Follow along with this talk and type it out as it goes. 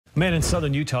A man in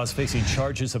southern Utah is facing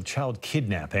charges of child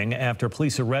kidnapping after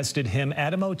police arrested him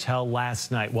at a motel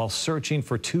last night while searching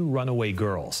for two runaway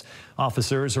girls.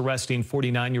 Officers arresting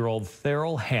 49-year-old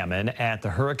Theryl Hammond at the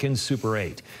Hurricane Super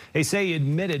 8. They say he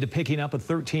admitted to picking up a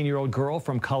 13-year-old girl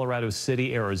from Colorado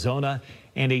City, Arizona,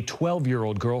 and a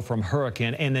 12-year-old girl from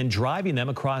Hurricane, and then driving them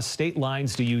across state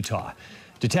lines to Utah.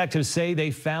 Detectives say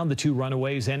they found the two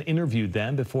runaways and interviewed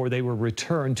them before they were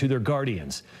returned to their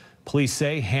guardians. Police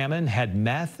say Hammond had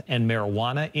meth and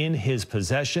marijuana in his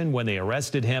possession when they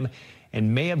arrested him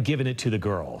and may have given it to the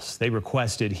girls. They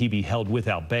requested he be held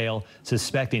without bail,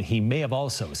 suspecting he may have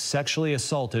also sexually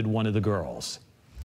assaulted one of the girls.